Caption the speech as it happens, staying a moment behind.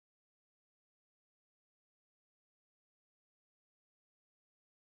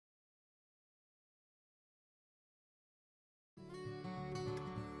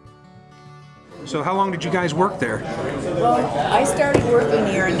So how long did you guys work there? Well, I started working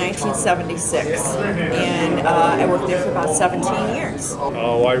here in 1976, and I worked there for about 17 years.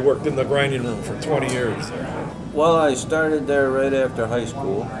 Oh, I worked in the grinding room for 20 years. Well, I started there right after high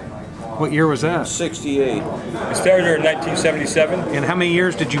school. What year was that? 68. I started here in 1977. And how many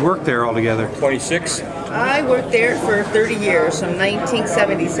years did you work there altogether? 26. I worked there for 30 years, from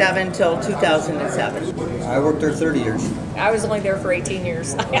 1977 till 2007. I worked there 30 years. I was only there for 18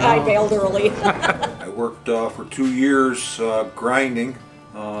 years. I bailed early. I worked for 2 years grinding.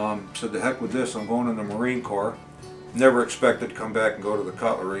 Said the heck with this, I'm going in the Marine Corps. Never expected to come back and go to the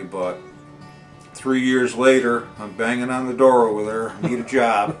cutlery, but 3 years later, I'm banging on the door over there, need a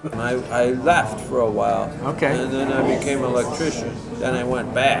job. I left for a while. Okay. And then I became an electrician. Then I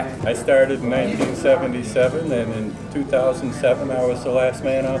went back. I started in 1977, and in 2007 I was the last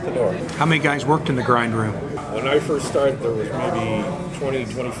man out the door. How many guys worked in the grind room? When I first started, there was maybe 20,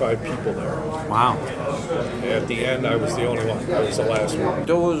 25 people there. Wow. At the end, I was the only one. I was the last one.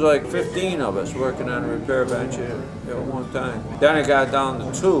 There was like 15 of us working on a repair bench at one time. Then I got down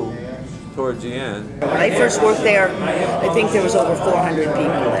to 2 towards the end. When I first worked there, I think there was over 400 people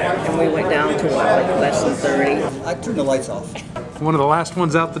there, and we went down to what, like less than 30. I turned the lights off. One of the last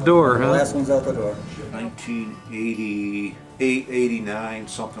ones out the door, The huh? last one's out the door. 1988, 89,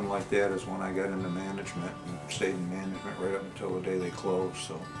 something like that is when I got into management and stayed in management right up until the day they closed.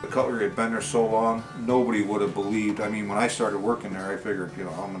 So the cutlery had been there so long, nobody would have believed. I mean, when I started working there, I figured, you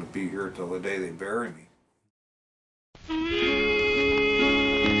know, I'm going to be here till the day they bury me.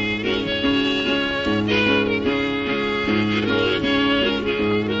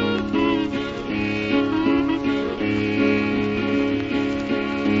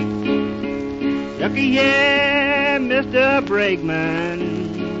 Looky here, Mr. Brakeman,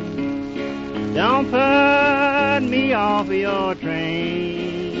 don't put me off your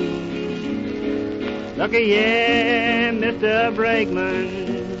train. Looky here, Mr.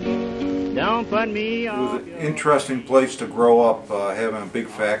 Brakeman, don't put me off. It was an interesting place to grow up, having a big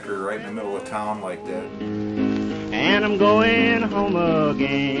factory right in the middle of town like that. And I'm going home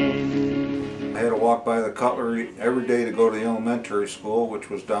again. I had to walk by the cutlery every day to go to the elementary school, which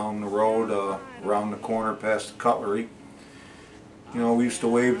was down the road, around the corner past the cutlery. You know, we used to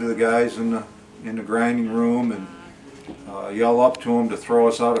wave to the guys in the grinding room and yell up to them to throw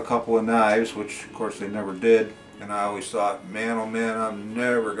us out a couple of knives, which of course they never did. And I always thought, man, oh man, I'm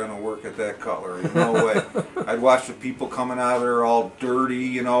never going to work at that cutlery. No way. I'd watch the people coming out of there all dirty,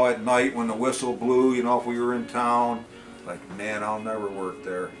 you know, at night when the whistle blew, you know, if we were in town. Like, man, I'll never work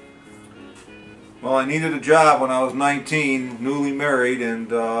there. Well, I needed a job when I was 19, newly married,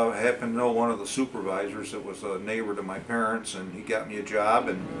 and I happened to know one of the supervisors that was a neighbor to my parents, and he got me a job.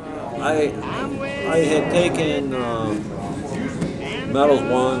 And I had taken Metals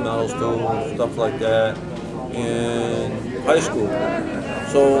 1, Metals 2, stuff like that in high school.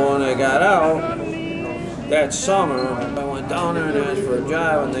 So when I got out, that summer, I went down there and asked for a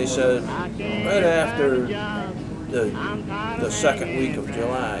job, and they said, right after the second week of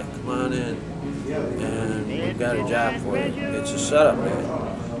July, come on in. And we've got a job for you. It's a setup man.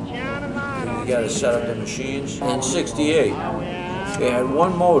 You got to set up the machines. In 68, they had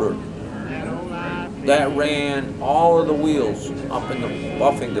one motor that ran all of the wheels up in the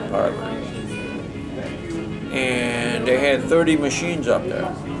buffing department. And they had 30 machines up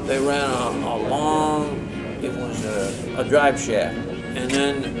there. They ran a long, it was a drive shaft. And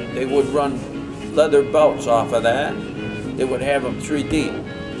then they would run leather belts off of that. They would have them 3 deep.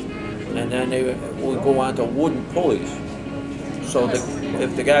 And then they would go onto wooden pulleys. So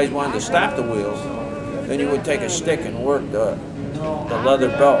if the guys wanted to stop the wheels, then you would take a stick and work the leather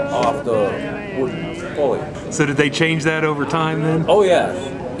belt off the wooden pulley. So did they change that over time then? Oh yeah,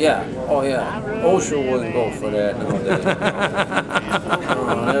 yeah, oh yeah. OSHA wouldn't go for that nowadays.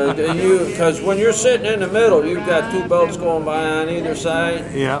 Because when you're sitting in the middle, you've got 2 belts going by on either side.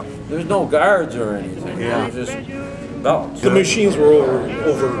 Yeah. There's no guards or anything. Yeah. There's just belts. The machines were over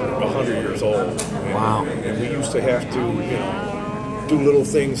 100 years old. Wow. And we used to have to, you know, do little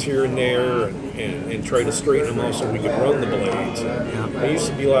things here and there and try to straighten them out so we could run the blades. Yeah. There used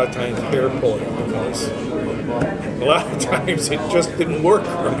to be a lot of times hair pulling because a lot of times it just didn't work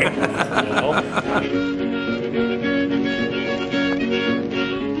right. You know?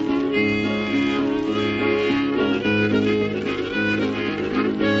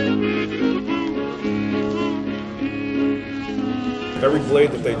 Every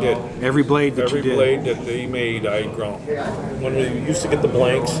blade that they did. Every blade that you did. Every blade that they made, I ground. When we used to get the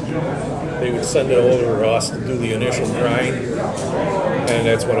blanks, they would send it over to us to do the initial grind, and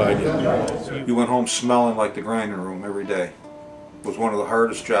that's what I did. you went home smelling like the grinding room every day. was one of the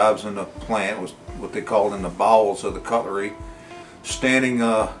hardest jobs in the plant. It was what they called in the bowels of the cutlery. Standing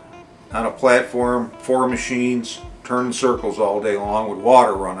on a platform, 4 machines, turning circles all day long with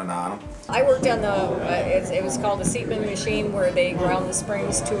water running on them. I worked on the, it was called a Seatman machine, where they ground the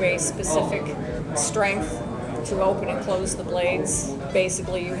springs to a specific strength to open and close the blades.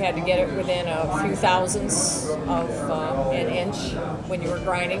 Basically, you had to get it within a few thousandths of an inch when you were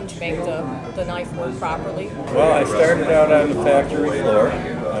grinding to make the knife work properly. Well, I started out on the factory floor.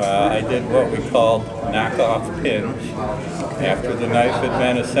 I did what we called knockoff pinch. After the knife had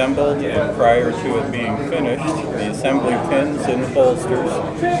been assembled and prior to it being finished, the assembly pins and holsters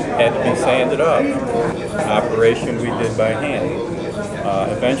had to be sanded off. Operation we did by hand.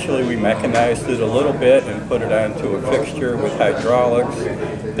 Eventually we mechanized it a little bit and put it onto a fixture with hydraulics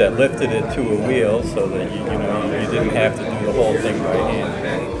that lifted it to a wheel so that you didn't have to do the whole thing by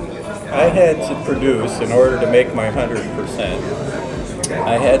hand. I had to produce, in order to make my 100%,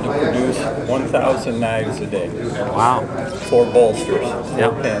 I had to produce 1,000 knives a day. Wow. 4 bolsters, 4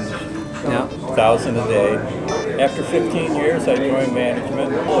 Yep. pins, Yeah. 1,000 a day. After 15 years, I joined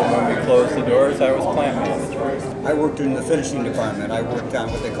management, and when we closed the doors, I was plant manager. I worked in the finishing department. I worked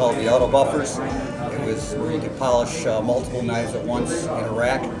on what they call the auto buffers. It was where you could polish multiple knives at once in a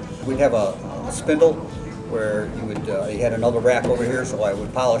rack. We'd have a spindle where you had another rack over here, so I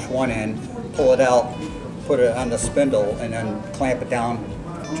would polish one end, pull it out, put it on the spindle, and then clamp it down,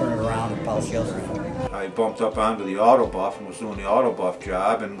 turn it around, and polish the other end. I bumped up onto the auto buff and was doing the auto buff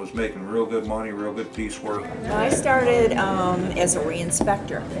job and was making real good money, real good piecework. I started as a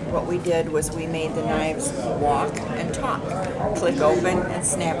re-inspector. What we did was we made the knives walk and talk, click open and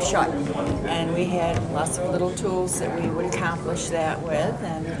snap shut. And we had lots of little tools that we would accomplish that with,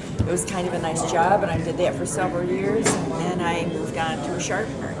 and it was kind of a nice job, and I did that for several years, and then I moved on to a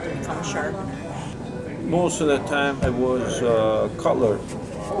sharpener, to become a sharpener. Most of the time I was cutler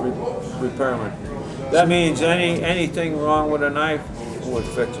repairman. That means anything wrong with a knife, would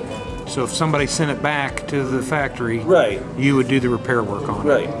fix it. So if somebody sent it back to the factory, Right. you would do the repair work on it.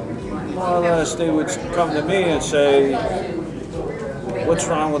 Right. More or less, they would come to me and say, "What's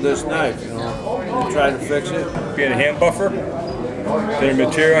wrong with this knife?" You know, try to fix it. Being a hand buffer, then a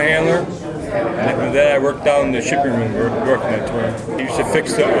material handler, and then I worked down in the shipping room working that term. I used to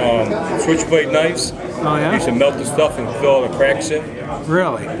fix the switchblade knives. Oh, yeah? I used to melt the stuff and fill all the cracks in.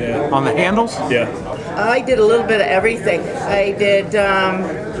 Really? Yeah. On the handles? Yeah. I did a little bit of everything. I did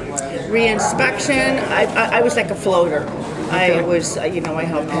re-inspection. I was like a floater. I was, I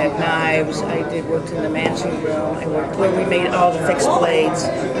helped pack knives. I did work in the managing room. I worked where we made all the fixed blades.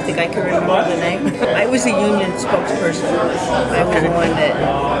 I think I can remember the name. I was the union spokesperson. I was the one that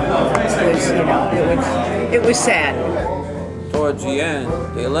was, it was sad. Towards the end,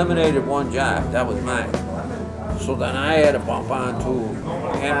 they eliminated one job. That was mine. So then I had to bump on to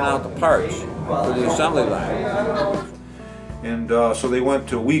handing out the parts for the assembly line. And so they went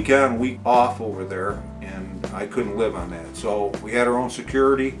to week on, week off over there, and I couldn't live on that. So we had our own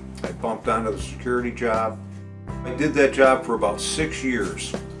security. I bumped onto the security job. I did that job for about 6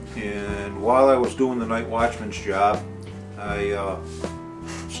 years. And while I was doing the night watchman's job, I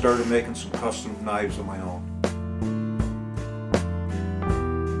started making some custom knives of my own.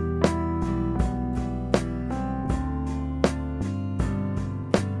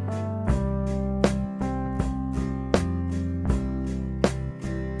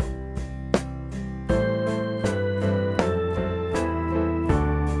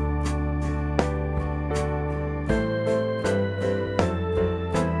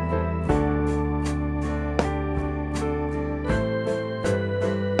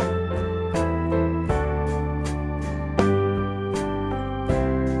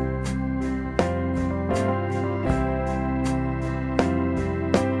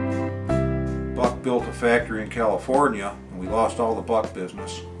 Built a factory in California, and we lost all the buck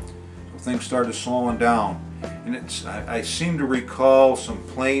business. So things started slowing down, and I seem to recall some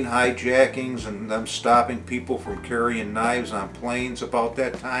plane hijackings and them stopping people from carrying knives on planes about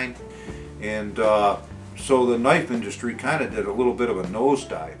that time. And so the knife industry kind of did a little bit of a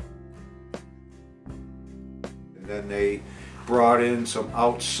nosedive. And then they brought in some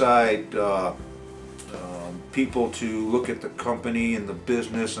outside people to look at the company and the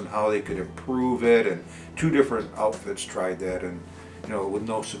business and how they could improve it, and 2 different outfits tried that, and with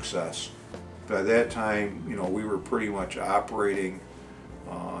no success. By that time, we were pretty much operating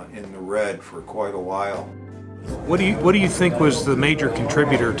in the red for quite a while. What do you think was the major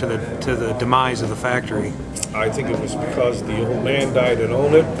contributor to the demise of the factory? I think it was because the old man died that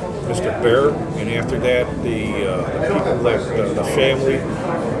owned it, Mr. Bear, and after that, the people left the family.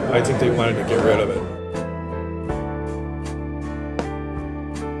 I think they wanted to get rid of it.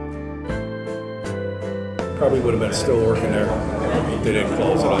 probably would have been still working there if they didn't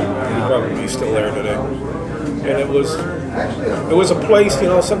close it up. He'd probably be still there today. And it was a place, you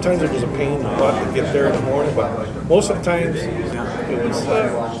know, sometimes it was a pain in the butt to get there in the morning, but most of the times it was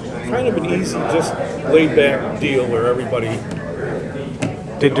kind of an easy, just laid back deal where everybody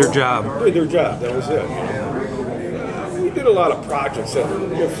Did their job. did their job. That was it. You know. We did a lot of projects that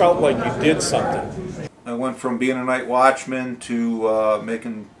you felt like you did something. I went from being a night watchman to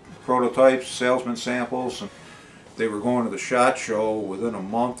making prototypes, salesman samples, and they were going to the SHOT Show within a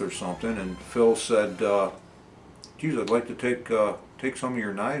month or something, and Phil said, geez, I'd like to take some of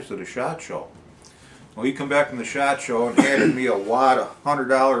your knives to the SHOT Show. Well, he come back from the SHOT Show and handed me a wad of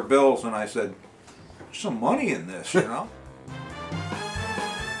 $100 bills, and I said, there's some money in this, you know?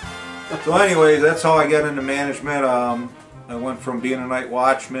 So anyways, that's how I got into management. I went from being a night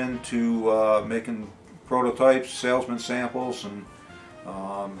watchman to making prototypes, salesman samples, and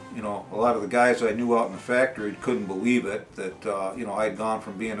you know, a lot of the guys I knew out in the factory couldn't believe it, that you know, I'd gone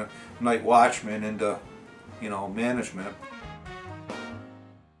from being a night watchman into, you know, management.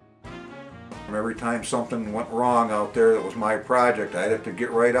 Every time something went wrong out there that was my project, I'd have to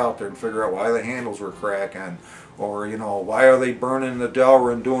get right out there and figure out why the handles were cracking, or, you know, why are they burning the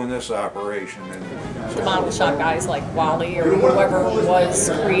Delrin doing this operation. And The model shop guys like Wally or whoever was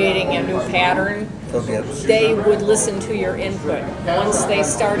creating a new pattern, they would listen to your input. Once they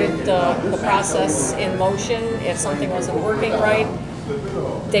started the process in motion, if something wasn't working right,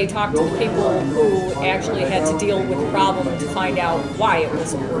 they talked to the people who actually had to deal with the problem to find out why it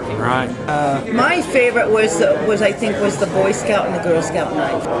wasn't working. Right. My favorite was I think the Boy Scout and the Girl Scout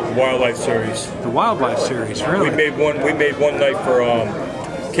knife. Wildlife series. The wildlife series, really. We made one night for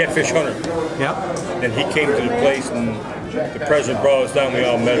Catfish Hunter. Yep. And he came to the place, and the president brought us down. We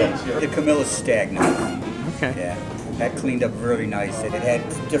all met him. The Camillus stag knife. Okay. Yeah, that cleaned up really nice. It had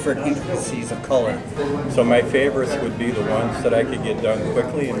different intricacies of color. So my favorites would be the ones that I could get done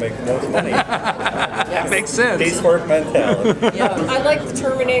quickly and make the most money. That makes sense. Piecework mentality. Yeah, I like the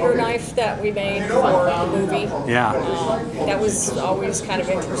Terminator knife that we made for the movie. Yeah. That was always kind of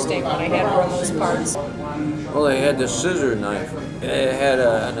interesting when I had to run those parts. Well, they had the scissor knife. It had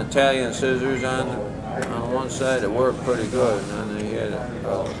an Italian scissors on one side. It worked pretty good, and then they had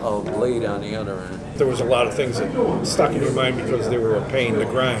a blade on the other end. There was a lot of things that stuck in your mind because they were a pain to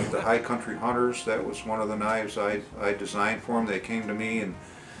grind. the High Country Hunters, that was one of the knives I designed for them. They came to me and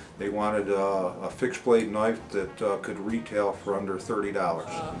they wanted a fixed blade knife that could retail for under $30.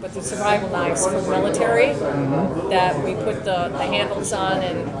 But the survival knives for the military that we put the handles on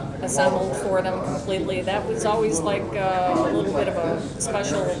and assembled for them completely, that was always like a little bit of a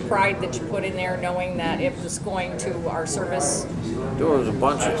special pride that you put in there, knowing that it was going to our service. There was a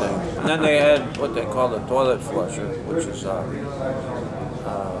bunch of things. And then they had what they call the toilet flusher, which is,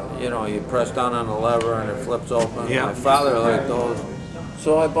 you know, you press down on the lever and it flips open. Yeah. My father liked those.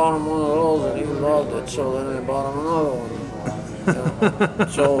 So I bought him one of those and he loved it, so then I bought him another one.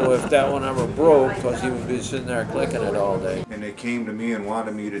 So if that one ever broke, because he would be sitting there clicking it all day. And they came to me and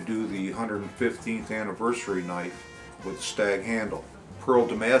wanted me to do the 115th anniversary knife with stag handle. Pearl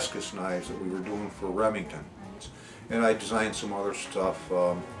Damascus knives that we were doing for Remington. And I designed some other stuff.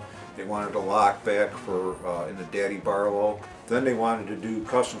 They wanted a lock back for in the Daddy Barlow. Then they wanted to do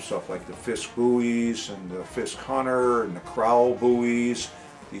custom stuff like the Fisk buoys and the Fisk Hunter and the Crowell buoys,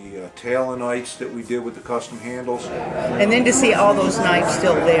 the Talonites that we did with the custom handles. And then to see all those knives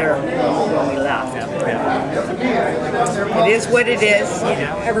still there when we left. It is what it is.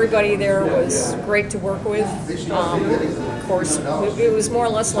 Everybody there was great to work with. Of course, it was more or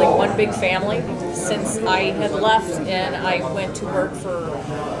less like one big family. Since I had left and I went to work for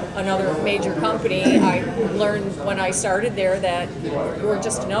another major company, I learned when I started there that you were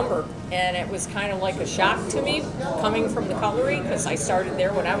just a number. And it was kind of like a shock to me coming from the cutlery, because I started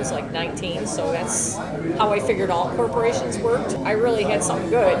there when I was like 19, so that's how I figured all corporations worked. I really had something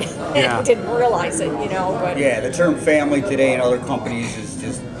good. Yeah. I didn't realize it, you know, but Yeah, the term family today in other companies is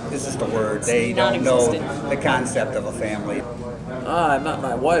just a word. They don't know the concept of a family. I met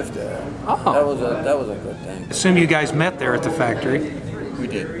my wife there. Oh. That was a good thing. Assume you guys met there at the factory. We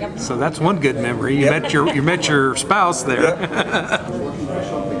did. Yep. So that's one good memory. You met your spouse there.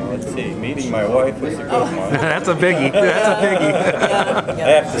 Let's see, meeting my wife was a good one. That's a biggie. That's a biggie. I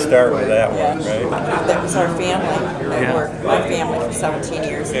have to start with that one, right? That was our family. I Yeah. worked my family for 17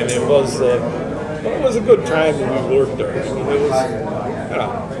 years. And it was a good time when we worked there.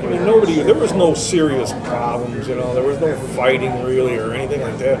 I mean, it was, there was no serious problems, you know, there was no fighting really or anything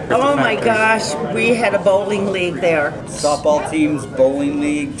like that. Oh my gosh, we had a bowling league there. Softball teams, bowling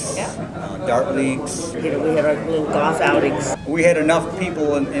leagues, Yeah. dart leagues. You know, we had our little golf outings. We had enough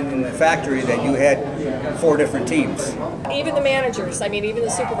people in the factory that you had 4 different teams. Even the managers, I mean, even the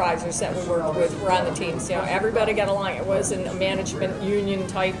supervisors that we worked with were on the teams. You know, everybody got along. It wasn't a management union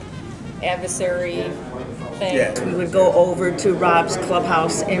type adversary thing. Yeah. We would go over to Rob's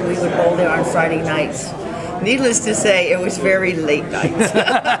clubhouse and we would bowl there on Friday nights. Needless to say, it was very late nights.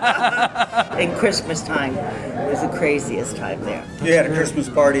 And Christmas time was the craziest time there. You had a Christmas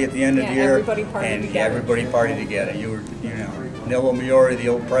party at the end of the year, everybody partied and together. everybody partied together. You were, you know, Nilo Miori, the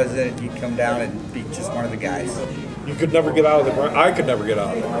old president, he'd come down and be just one of the guys. You could never get out of the grind. I could never get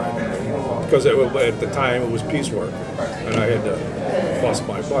out of the grind because at the time it was piecework, and I had to bust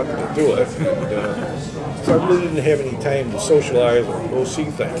my butt to do it. And, so I really didn't have any time to socialize or go see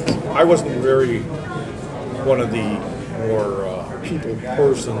things. I wasn't very one of the more people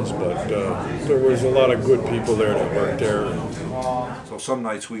persons, but there was a lot of good people there that worked there. So some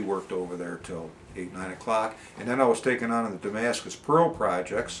nights we worked over there till 8, 9 o'clock, and then I was taken on the Damascus Pearl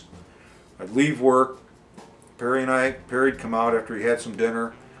projects. I'd leave work, Perry'd come out after he had some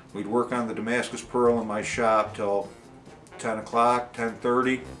dinner. We'd work on the Damascus Pearl in my shop till 10 o'clock,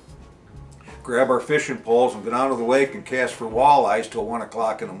 10:30. Grab our fishing poles and go down to the lake and cast for walleyes till 1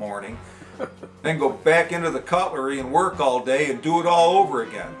 o'clock in the morning. Then go back into the cutlery and work all day and do it all over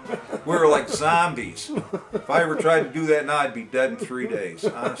again. We were like zombies. If I ever tried to do that now, I'd be dead in 3 days,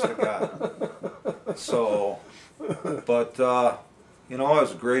 honest to God. So, but, you know, it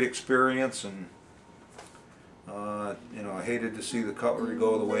was a great experience, and, you know, I hated to see the cutlery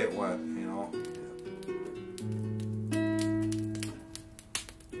go the way it went, you know.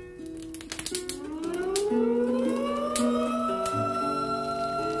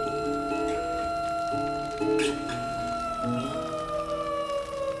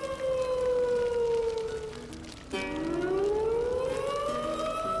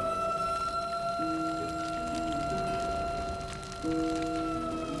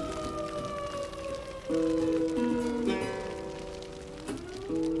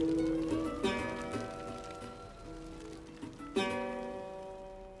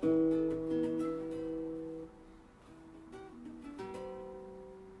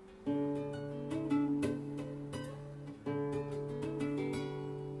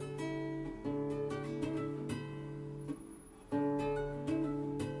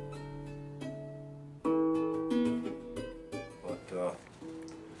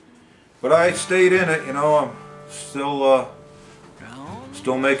 But I stayed in it, you know. I'm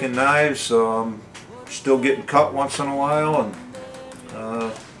still making knives, still getting cut once in a while,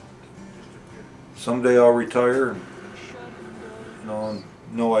 and someday I'll retire, and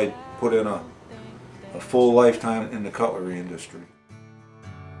know I put in a full lifetime in the cutlery industry.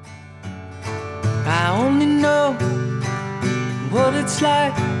 I only know what it's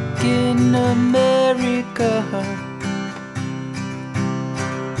like in America,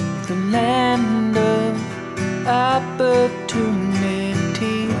 the land of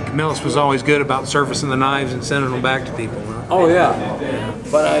opportunity. Camillus was always good about surfacing the knives and sending them back to people. Huh? Oh yeah,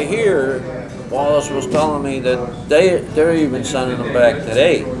 but I hear Wallace was telling me that they're even sending them back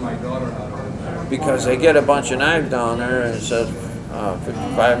today because they get a bunch of knives down there and it says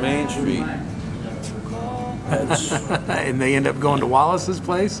 55 Main Street. And they end up going to Wallace's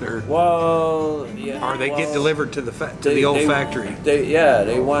place, or well, yeah, or they get delivered to the old factory.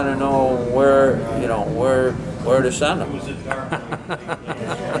 They want to know where to send them. People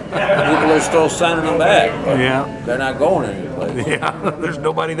are still sending them back. But yeah, they're not going anyplace. Yeah, there's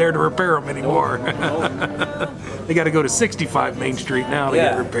nobody there to repair them anymore. They got to go to 65 Main Street now to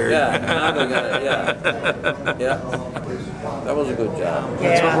get repaired. Yeah, now they got it. Yeah. That was a good job. Yeah.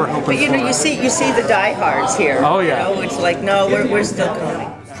 That's what we're hoping but you know, for. you see the diehards here. Oh yeah. You know, it's like, no, we're still coming.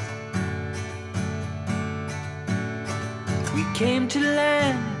 We came to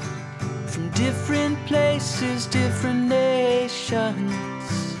land from different places, different nations.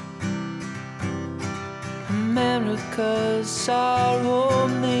 America's our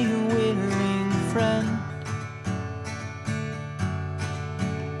only willing friend.